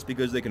think just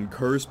because they can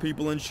curse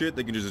people and shit,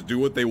 they can just do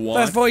what they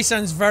want. That voice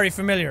sounds very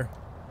familiar.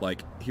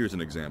 Like, here's an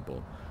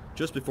example.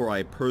 Just before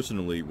I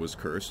personally was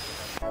cursed.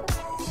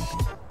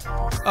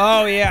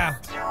 Oh yeah.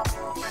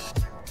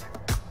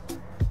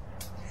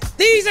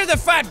 These are the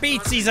fat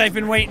beatsies I've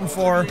been waiting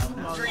for.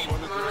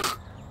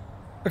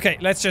 Okay,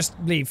 let's just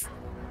leave.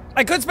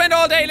 I could spend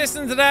all day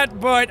listening to that,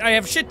 but I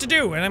have shit to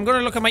do, and I'm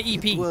gonna look at my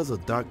EP. It was a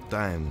dark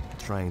time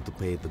trying to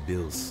pay the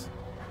bills.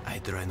 I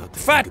try not to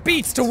Fat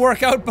beats to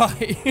work out by.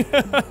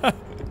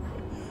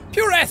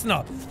 Pure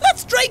ethanol.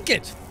 Let's drink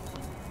it!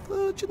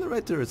 The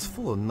generator is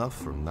full enough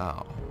for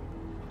now.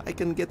 I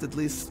can get at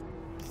least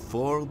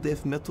 4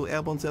 death metal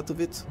albums out of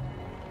it.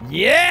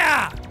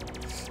 Yeah!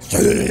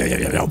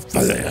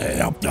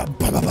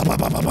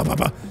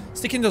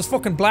 Stick in those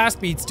fucking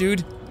blast beats,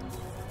 dude.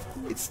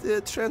 It's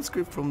the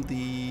transcript from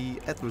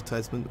the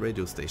advertisement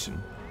radio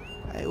station.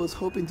 I was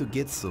hoping to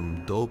get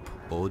some dope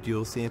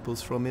audio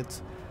samples from it,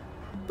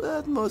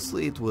 but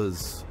mostly it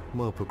was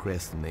more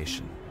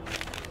procrastination.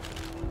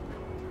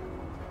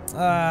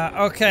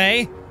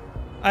 Okay.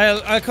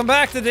 I'll come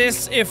back to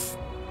this if...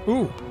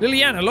 Ooh,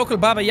 Liliana, local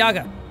Baba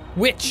Yaga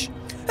witch.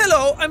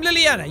 Hello, I'm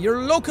Liliana,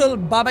 your local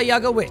Baba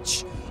Yaga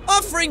witch,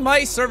 offering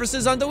my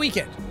services on the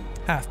weekend.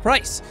 Half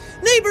price.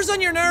 Neighbors on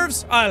your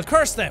nerves? I'll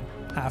curse them.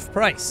 Half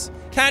price.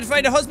 Can't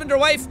find a husband or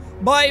wife?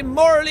 Buy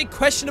morally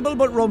questionable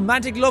but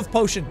romantic love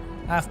potion.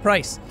 Half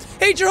price.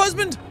 Hate your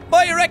husband?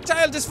 Buy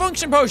erectile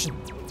dysfunction potion.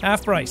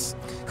 Half price.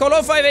 Call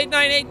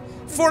 05898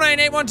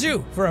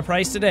 49812 for a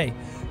price today.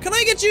 Can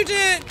I get you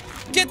to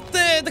get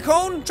the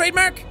cone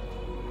trademark?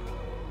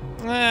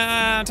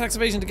 Tax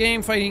evasion to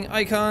game, fighting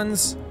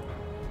icons.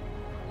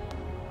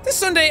 This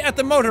Sunday at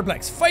the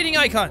Motorplex, fighting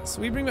icons.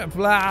 We bring back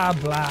blah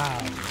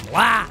blah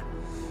blah.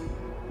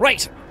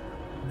 Right.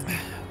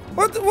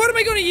 What am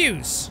I going to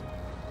use?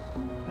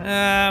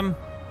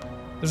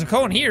 There's a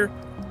cone here.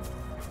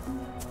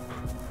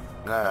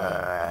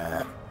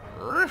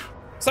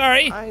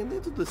 Sorry. I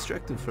need to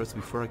distract him first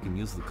before I can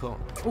use the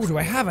cone. Oh, do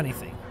I have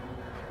anything?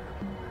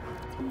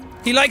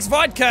 He likes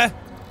vodka.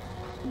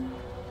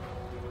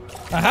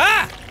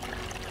 Aha!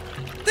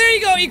 There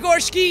you go,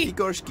 Igorski.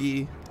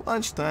 Igorski,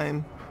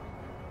 lunchtime.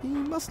 He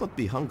must not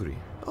be hungry.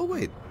 Oh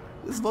wait,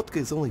 this vodka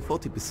is only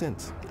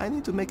 40%. I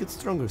need to make it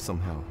stronger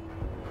somehow.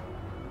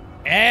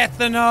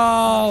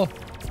 Ethanol!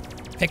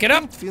 Pick it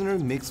up! Thinner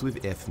mixed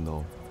with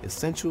ethanol.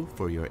 Essential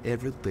for your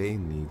everyday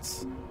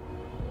needs.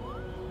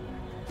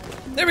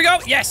 There we go!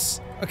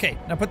 Yes! Okay,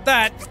 now put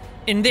that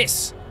in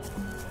this.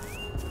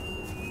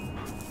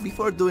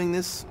 Before doing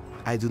this,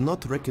 I do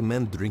not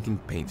recommend drinking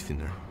paint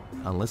thinner.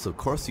 Unless of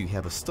course you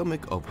have a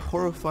stomach of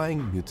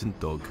horrifying mutant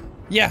dog.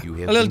 Yeah, You a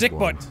have little been dick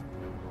warned. butt.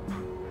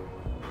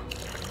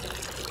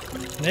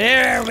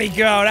 There we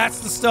go, that's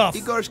the stuff.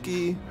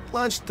 Igorski,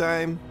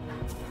 lunchtime.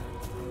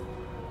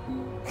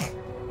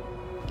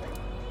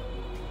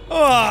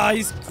 Oh,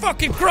 he's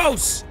fucking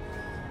gross!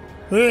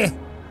 Ugh.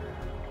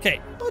 Okay.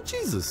 Oh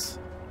Jesus,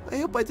 I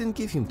hope I didn't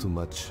give him too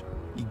much.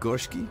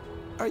 Igorski,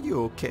 are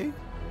you okay?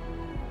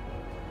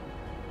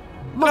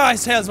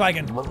 Nice tail's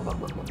wagging.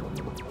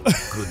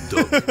 Good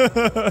dog.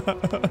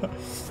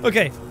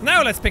 Okay,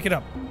 now let's pick it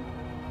up.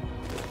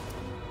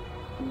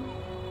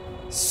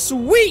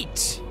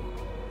 Sweet!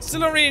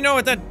 Still don't really know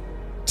what that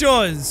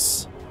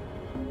does.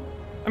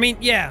 I mean,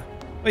 yeah.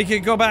 We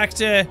could go back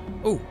to...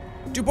 Ooh,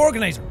 dupe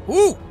organizer.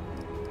 Ooh!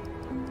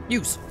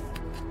 Use.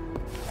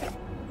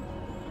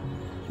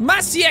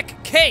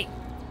 Masiek K.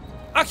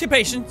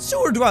 Occupation,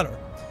 sewer dweller.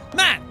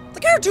 Man, the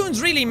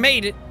cartoons really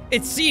made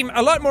it seem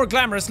a lot more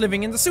glamorous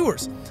living in the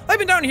sewers. I've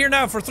been down here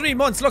now for 3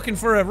 months looking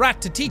for a rat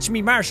to teach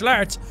me martial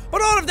arts,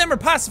 but all of them are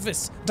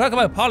pacifists and talk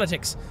about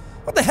politics.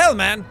 What the hell,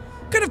 man?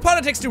 What kind of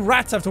politics do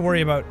rats have to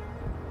worry about?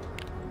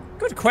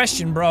 Good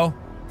question, bro.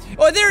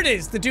 Oh, there it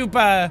is, the dupe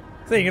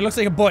thing. It looks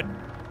like a butt.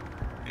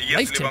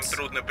 Если вам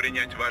трудно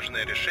принять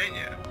важное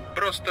решение,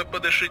 просто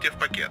подышите в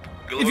пакет.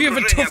 If you have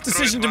a tough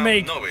decision to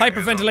make,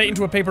 hyperventilate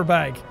into a paper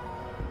bag.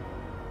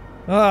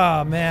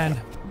 Oh, man.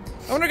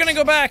 I wonder, gonna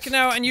go back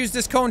now and use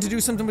this cone to do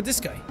something with this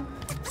guy.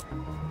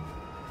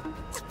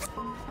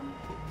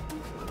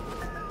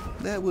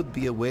 That would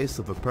be a waste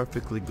of a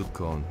perfectly good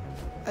cone.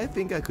 I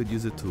think I could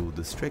use it to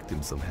distract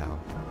him somehow.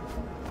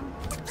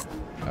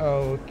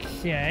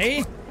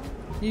 Okay.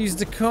 Use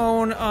the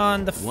cone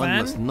on the One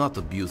fan. must not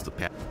abuse the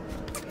power.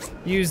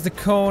 Use the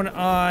cone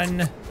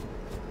on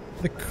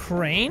the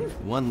crane.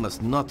 One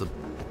must not.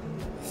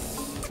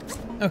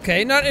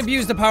 Okay, not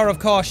abuse the power of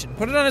caution.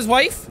 Put it on his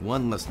wife.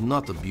 One must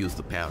not abuse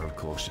the power of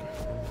caution.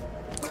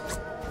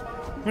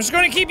 I'm just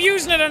gonna keep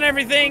using it on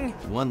everything.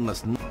 One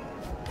must not.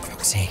 For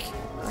fuck's sake.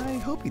 I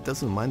hope he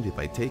doesn't mind if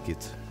I take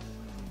it.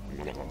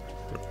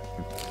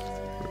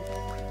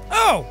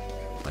 Oh!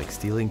 Like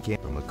stealing can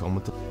from a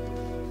comatose.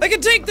 I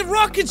can take the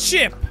rocket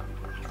ship!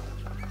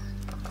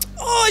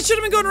 Oh, I should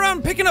have been going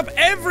around picking up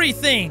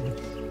everything!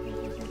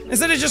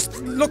 Instead of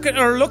just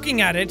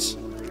looking at it.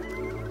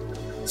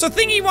 So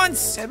Thingy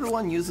wants...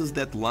 Everyone uses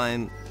that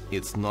line,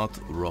 it's not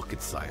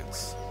rocket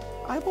science.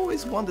 I've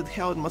always wondered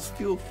how it must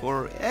feel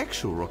for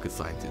actual rocket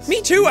scientists.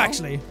 Me too,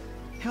 actually.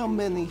 How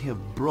many have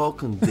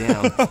broken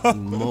down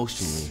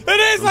emotionally? It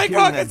is from like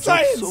hearing rocket that joke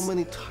science! so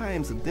many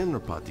times at dinner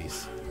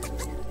parties.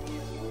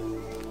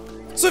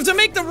 So if to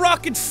make the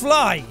rocket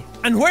fly,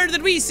 and where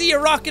did we see a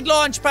rocket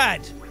launch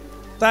pad?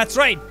 That's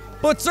right,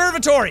 Butt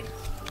Observatory.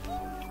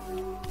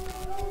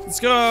 Let's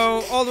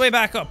go all the way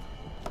back up.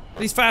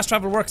 At least fast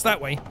travel works that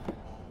way.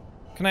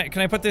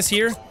 Can I put this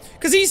here?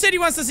 Because he said he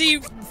wants to see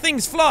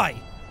things fly.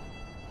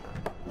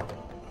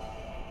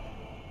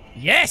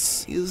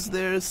 Yes! Is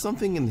there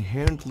something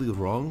inherently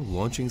wrong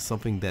launching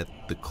something that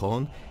the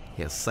cone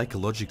has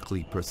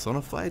psychologically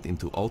personified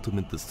into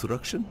ultimate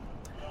destruction?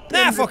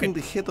 Nah, Then fucking. ripping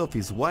the head off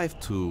his wife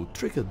to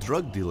trick a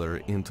drug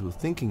dealer into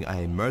thinking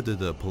I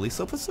murdered a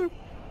police officer?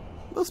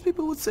 Most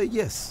people would say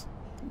yes.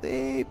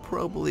 They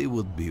probably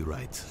would be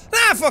right.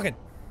 Nah, fucking.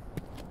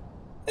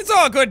 It's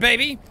all good,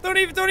 baby. Don't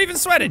even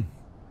sweat it.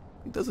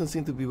 It doesn't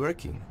seem to be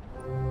working.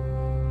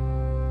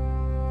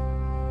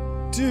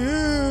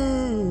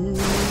 Dude.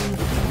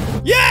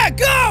 Yeah,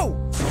 go!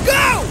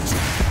 Go!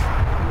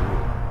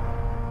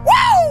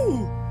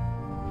 Woo!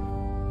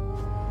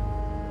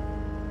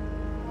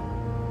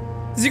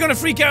 Is he gonna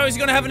freak out? Is he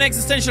gonna have an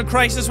existential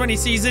crisis when he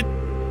sees it?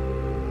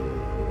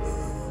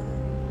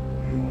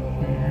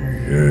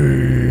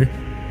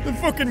 The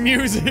fucking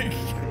music.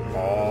 I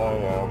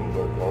am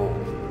the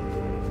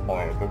cold.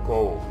 I am the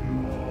cold.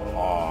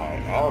 I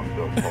am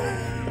the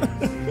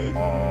cold. I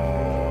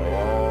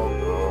am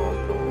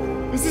the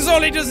cold. Is this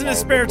all he does in his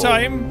spare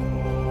time?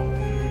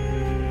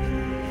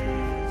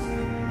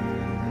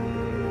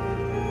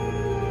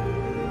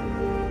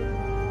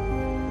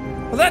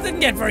 Well, that didn't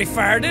get very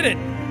far, did it?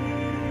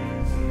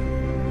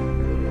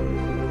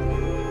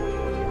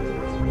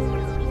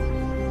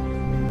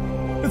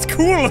 It's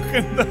cool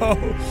looking, though.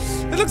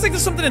 It looks like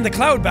there's something in the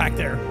cloud back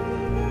there.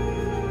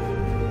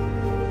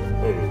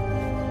 Hey,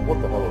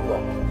 what the hell is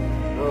that?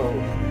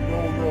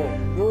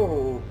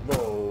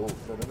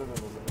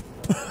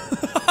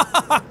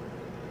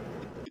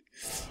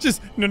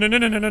 No, no, no,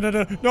 no, no, no, no, no,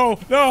 no, no.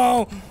 Just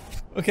no.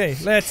 Okay,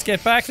 let's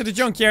get back to the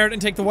junkyard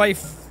and take the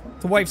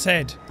wife's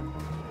head.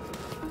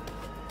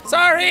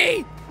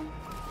 Sorry.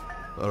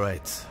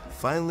 Alright,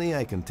 finally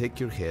I can take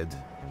your head.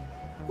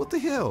 What the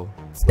hell?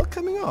 It's not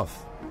coming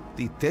off.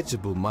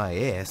 Detachable my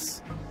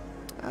ass.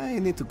 I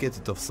need to get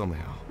it off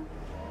somehow.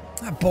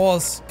 Ah,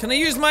 balls. Can I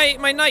use my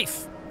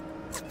knife?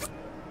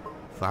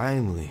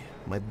 Finally,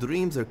 my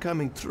dreams are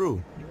coming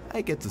true.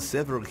 I get to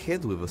sever a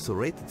head with a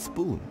serrated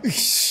spoon.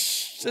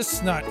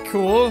 That's not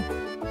cool.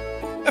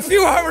 A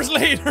few hours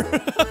later,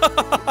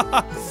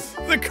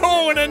 the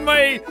cone and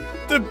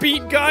the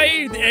beat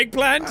guy, the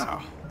eggplant.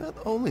 Wow, that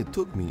only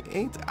took me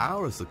 8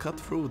 hours to cut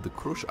through the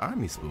Crush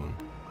Army spoon.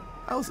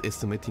 I was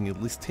estimating at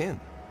least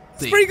 10.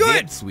 It's pretty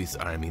good. That Swiss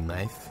Army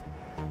knife.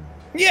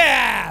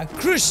 Yeah,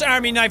 Crush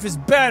Army knife is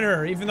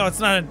better, even though it's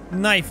not a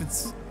knife,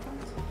 it's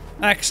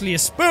actually a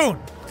spoon.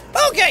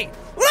 Okay,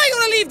 well, I'm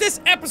gonna leave this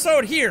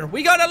episode here.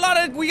 We got a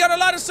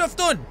lot of stuff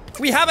done.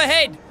 We have a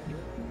head.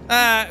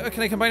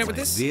 Can I combine it with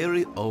this?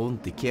 Very own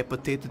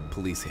decapitated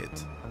police head.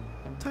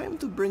 Time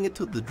to bring it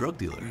to the drug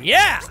dealer.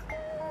 Yeah!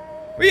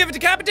 We have a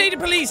decapitated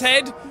police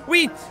head.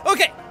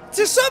 Okay,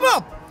 to sum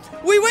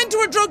up, we went to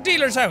a drug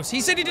dealer's house.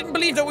 He said he didn't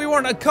believe that we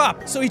weren't a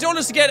cop, so he told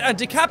us to get a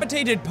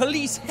decapitated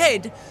police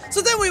head.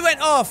 So then we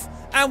went off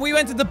and we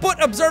went to the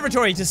Butt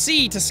Observatory to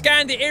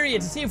scan the area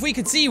to see if we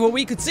could see what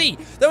we could see.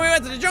 Then we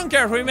went to the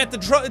junkyard where we met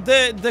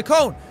the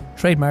cone.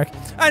 Trademark.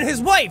 And his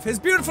wife, his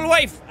beautiful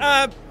wife,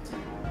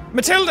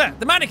 Matilda,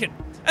 the mannequin.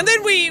 And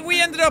then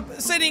we ended up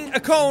setting a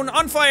cone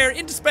on fire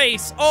into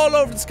space all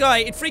over the sky.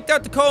 It freaked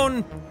out the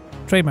cone.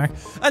 Trademark.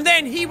 And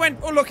then he went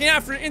looking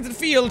after it into the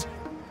field.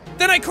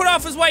 Then I cut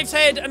off his wife's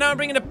head and now I'm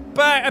bringing it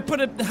back. I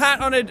put a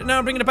hat on it and now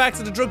I'm bringing it back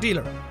to the drug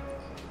dealer.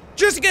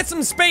 Just to get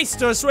some space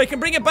dust so I can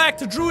bring it back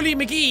to Drooly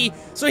McGee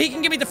so he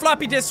can give me the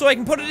floppy disk so I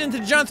can put it into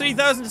the John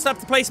 3000 to stop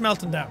the place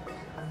melting down.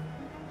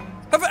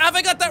 Have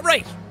I got that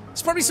right?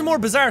 There's probably some more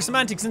bizarre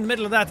semantics in the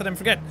middle of that I'm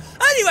forgetting.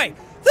 Anyway,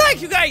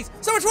 thank you guys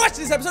so much for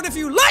watching this episode. If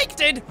you liked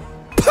it,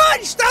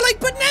 punch that like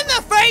button in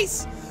the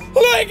face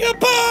like a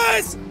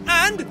boss!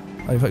 And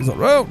I think it's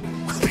wrong.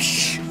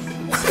 Whoosh,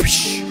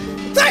 whoosh.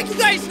 Thank you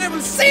guys, and I will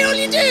see all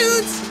you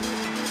dudes!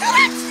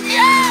 Let's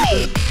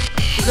go!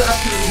 There's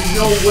absolutely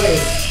no way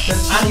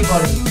that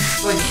anybody,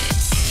 like,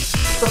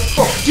 the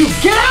fuck, dude,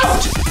 get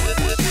out!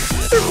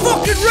 They're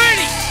fucking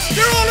ready!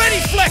 They're already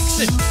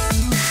flexing!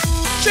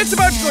 Shit's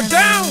about to go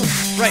down!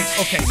 Right,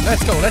 okay,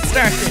 let's go, let's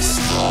start this.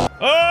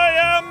 I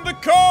am the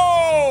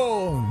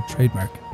cone! Trademark.